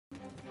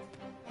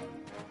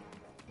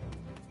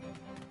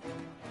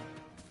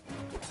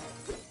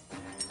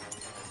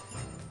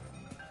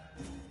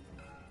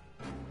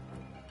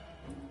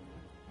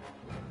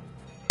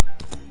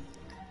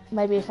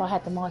maybe if I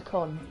had the mic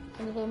on.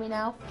 Can you hear me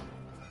now?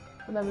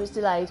 Remember, it's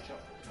delayed.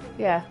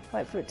 Yeah,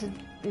 wait for it to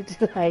be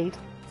delayed.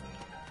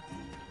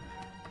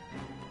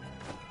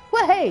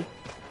 Way!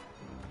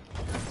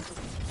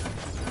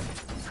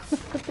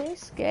 The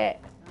biscuit.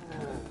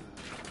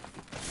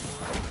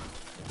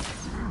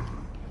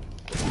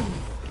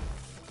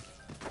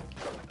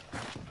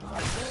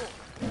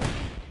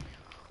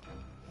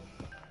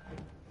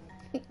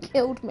 It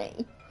killed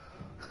me.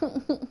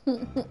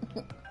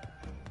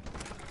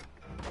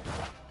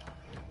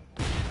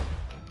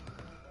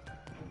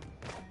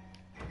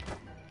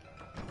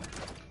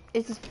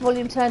 Is this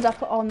volume turned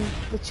up on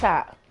the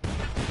chat?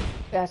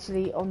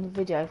 Actually, on the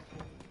video.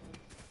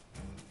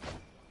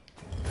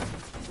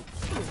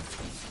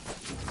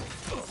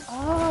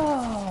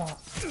 Oh,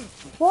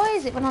 why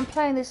is it when I'm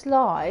playing this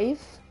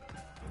live,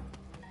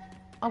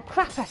 I'm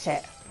crap at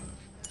it?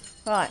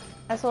 Right,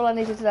 that's all I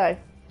needed to know.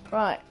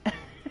 Right.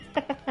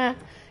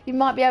 You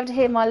might be able to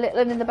hear my little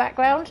one in the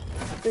background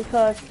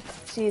because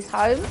she's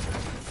home.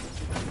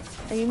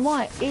 And you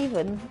might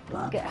even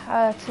get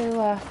her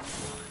to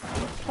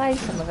play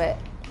some of it.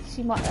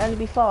 She might only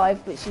be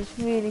 5, but she's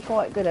really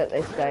quite good at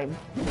this game.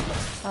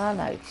 I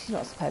know, she's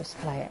not supposed to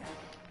play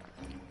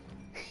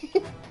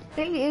it.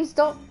 You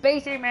stop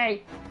beating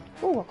me!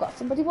 Oh, I've got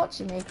somebody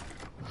watching me.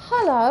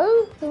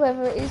 Hello,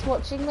 whoever it is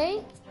watching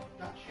me.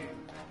 That's you.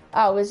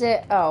 Oh, is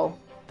it? Oh.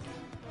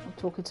 I'm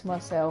talking to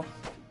myself.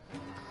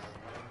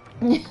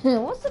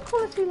 What's the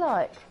quality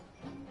like?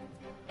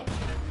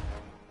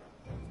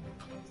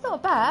 It's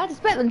not bad.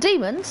 It's better than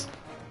Demons.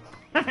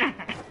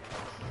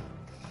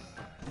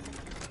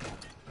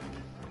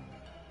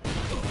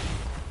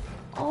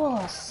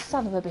 Oh,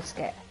 son of a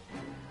biscuit.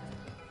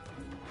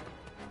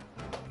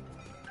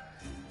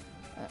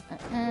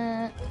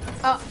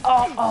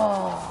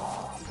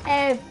 Oh,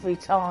 every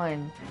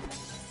time.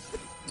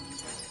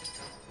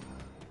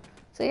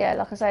 So yeah,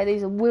 like I say,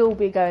 these will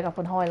be going up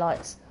on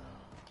highlights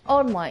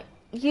on my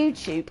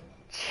YouTube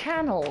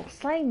channel,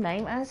 same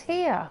name as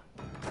here.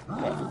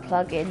 Let's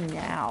plug in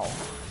now.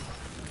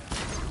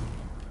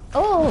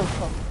 Oh,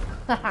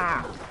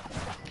 haha.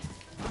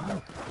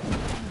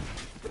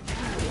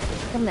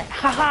 Come there,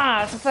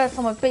 haha! It's the first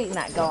time I've beaten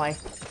that guy.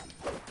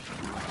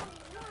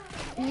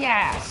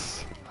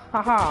 Yes,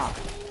 haha.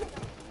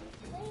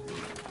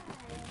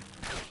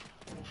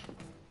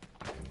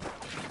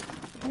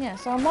 Yeah,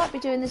 so I might be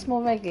doing this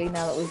more regularly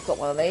now that we've got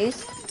one of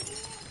these.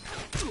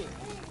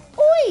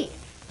 Oi!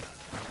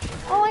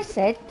 Oh, I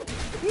said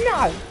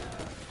no.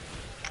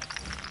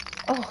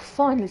 Oh,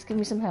 finally, it's given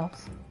me some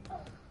health.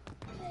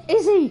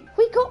 Izzy,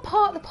 we got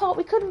the part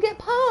we couldn't get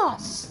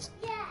past.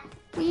 Yeah.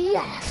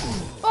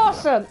 Yes,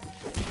 awesome.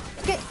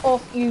 Get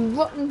off, you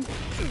rotten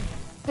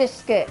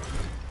biscuit.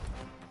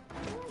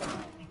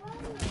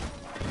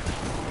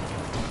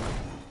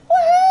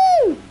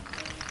 Woohoo!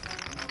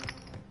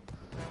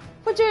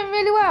 We're doing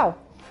really well.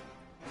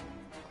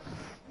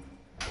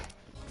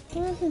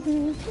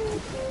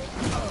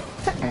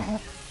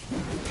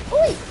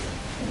 Oi!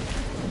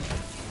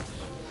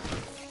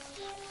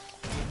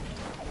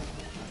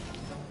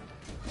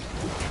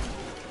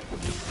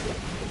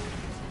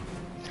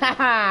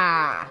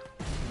 Ha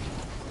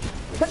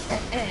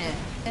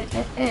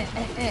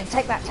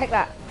Take that, take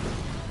that.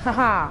 Ha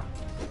ha.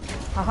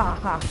 Ha ha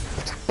ha.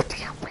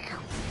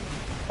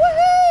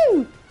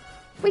 Woohoo!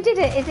 We did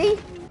it, Izzy.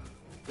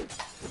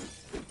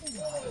 There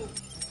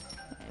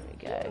we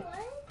go.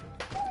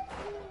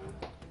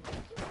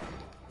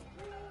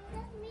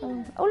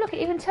 Oh look,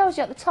 it even tells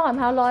you at the time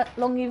how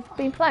long you've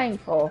been playing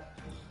for.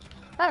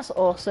 That's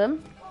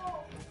awesome.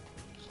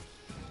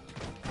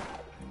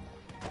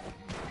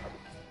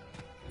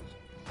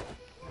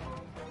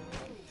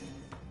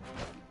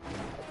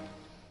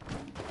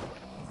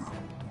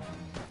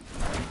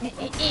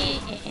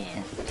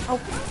 Oh,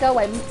 go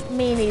away,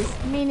 meanies,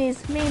 meanies,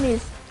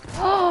 meanies.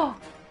 Oh,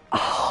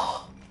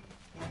 oh.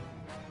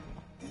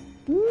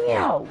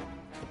 No,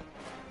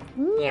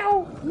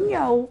 no,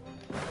 no,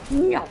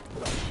 no.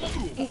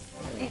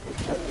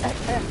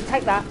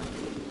 Take that.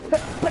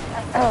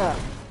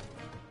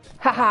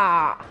 Ha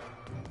ha.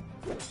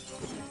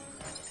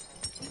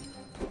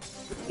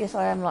 Yes,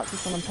 I am like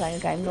this when I'm playing a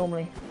game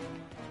normally.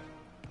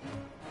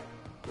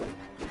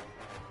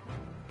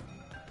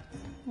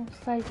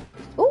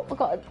 Oh, I've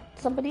got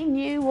somebody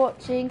new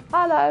watching.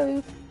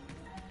 Hello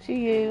to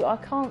you. I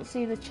can't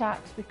see the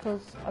chat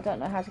because I don't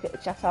know how to get the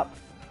chat up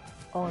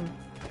on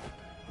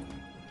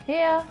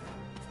here.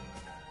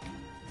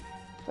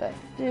 But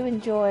do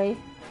enjoy.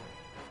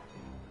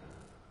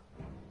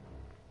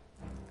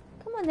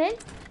 Come on then.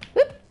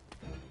 Whoop.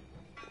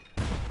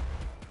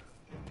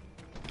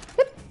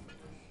 Whoop.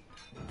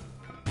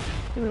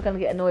 People are going to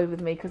get annoyed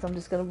with me because I'm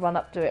just going to run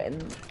up to it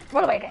and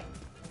run away again.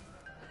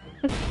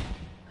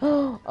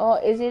 Oh,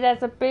 Izzy,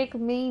 there's a big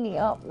meanie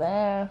up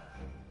there.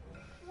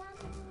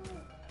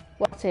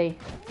 What's he?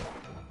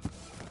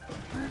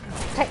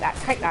 Take that,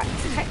 take that,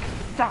 take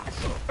that.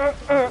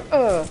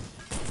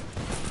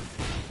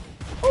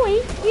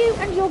 Oi, you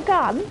and your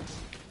gun,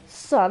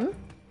 son.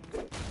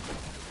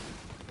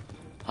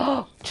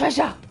 Oh,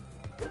 treasure!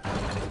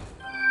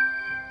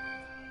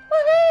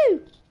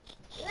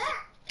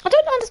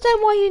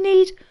 understand why you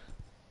need...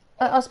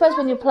 I suppose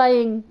when you're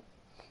playing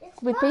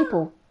with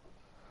people.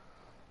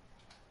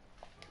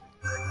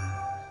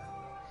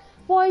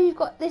 Why you've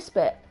got this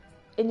bit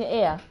in your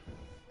ear?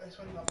 It's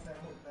when you got there,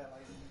 look there,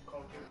 like, you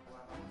can't get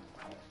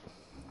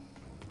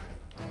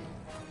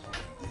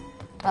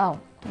it. Oh,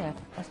 yeah,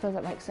 I suppose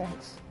that makes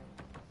sense.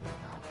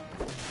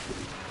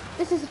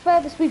 This is the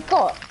furthest we've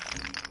got.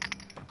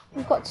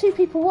 We've got 2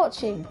 people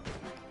watching.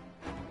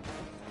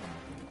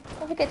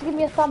 Don't forget to give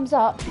me a thumbs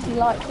up if you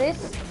like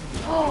this.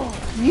 Oh,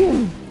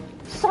 you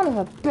son of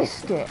a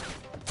biscuit.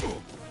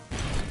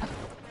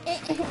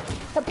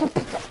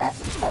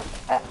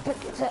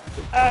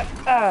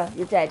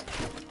 You're dead.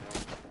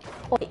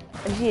 Oi,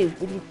 and you,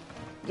 with you.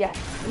 Yeah,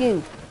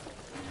 you.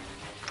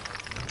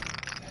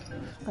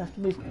 I'm gonna have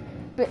to move a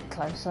bit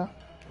closer.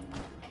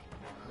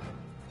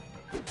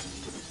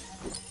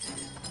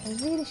 I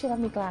really should have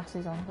my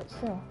glasses on, but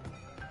still.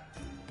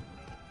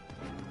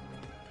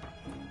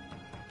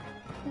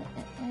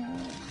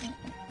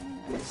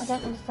 I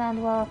don't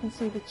understand why I can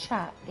see the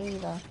chat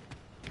either.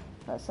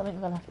 That's something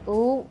I'm gonna have to...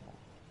 Oh!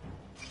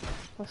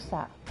 What's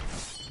that?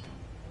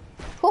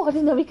 Oh, I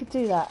didn't know we could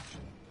do that.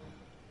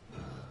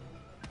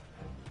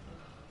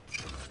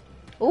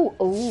 Oh,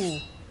 oh.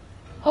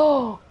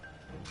 Oh!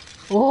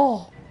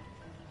 Oh!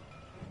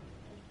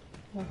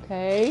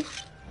 Okay.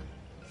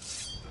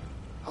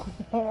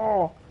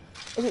 Oh.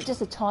 Is it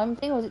just a time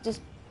thing or is it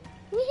just...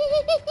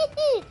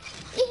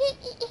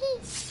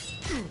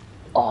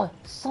 Oh,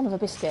 son of a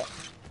biscuit.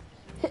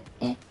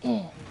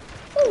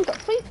 Oh, we've got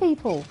 3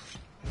 people.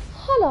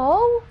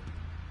 Hello?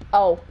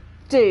 Oh,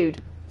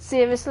 dude.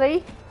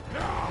 Seriously?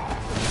 I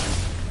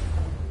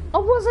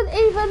wasn't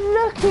even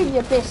looking,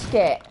 you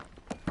biscuit.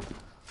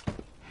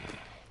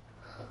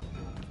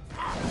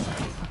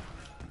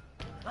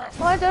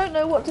 I don't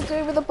know what to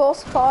do with the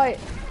boss fight.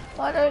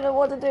 I don't know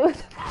what to do with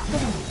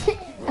the...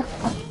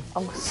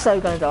 I'm so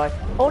gonna die.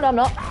 Oh no, I'm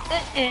not.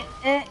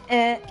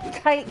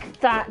 Take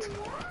that.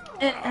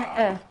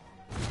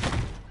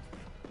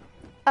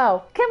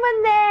 Oh, come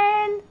on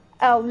then.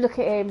 Oh, look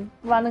at him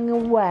running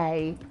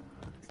away.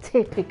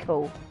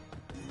 Typical.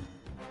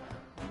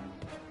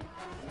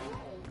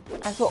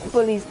 That's what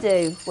bullies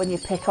do when you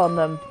pick on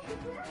them.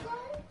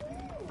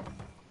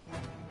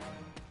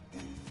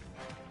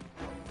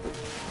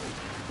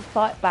 They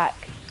fight back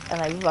and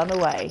they run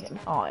away and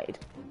hide.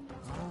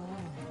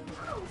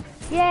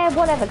 Yeah,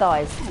 whatever,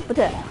 guys.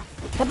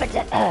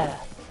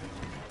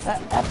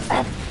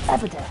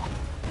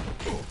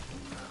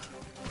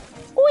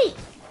 Oi!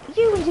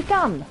 You and your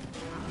gun.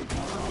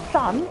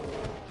 Son.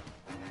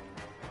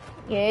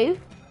 You.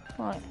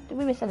 Right, did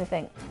we miss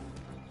anything?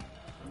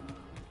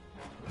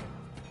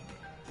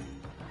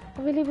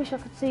 I really wish I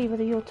could see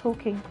whether you're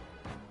talking.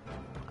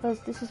 Because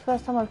this is the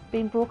first time I've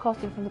been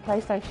broadcasting from the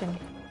PlayStation.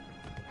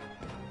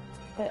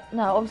 But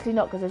no, obviously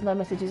not, because there's no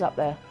messages up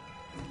there.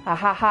 Ha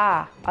ha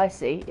ha! I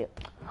see.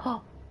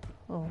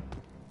 Oh,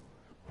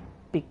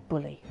 big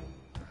bully.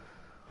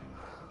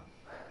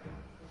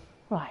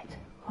 Right.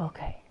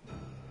 Okay.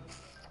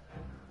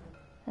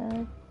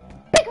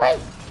 Big one.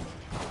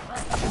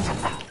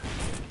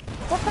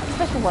 What's that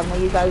special one where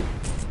you go?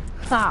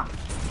 Ha!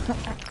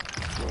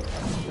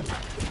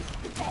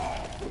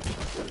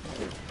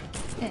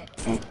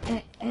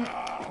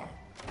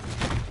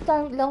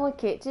 Don't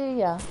like it, do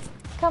you?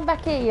 Come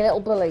back here, you little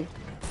bully.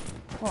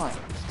 Right,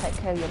 just take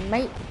care of your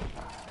mate.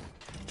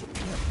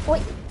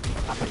 Oi!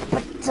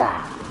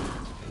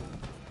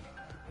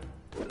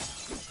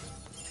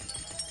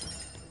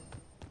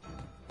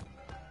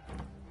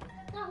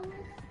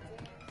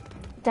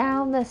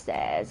 Down the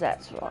stairs,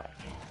 that's right.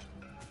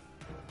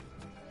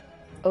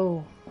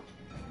 Oh.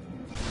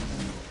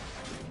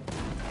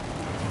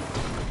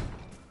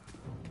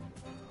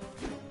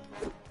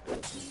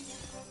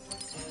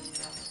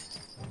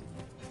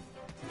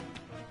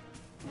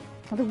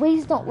 The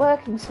Wii's not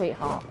working,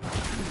 sweetheart.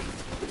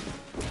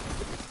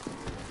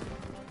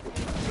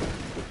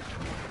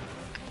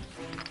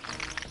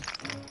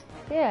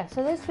 Yeah,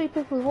 so there's 3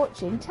 people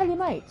watching. Tell your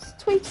mates.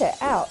 Tweet it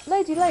out.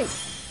 Ladylake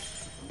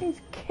is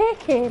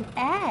kicking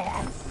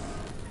ass.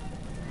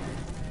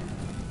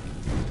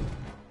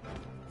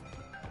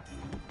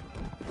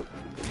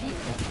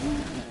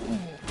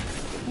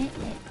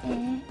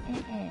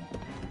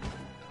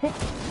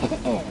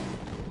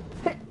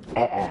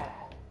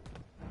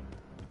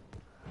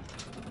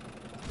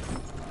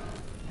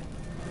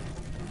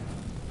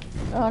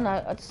 Oh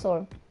no, I just saw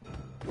him.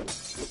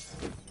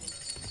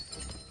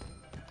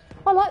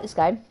 I like this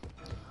game.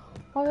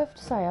 I have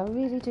to say, I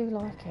really do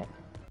like it.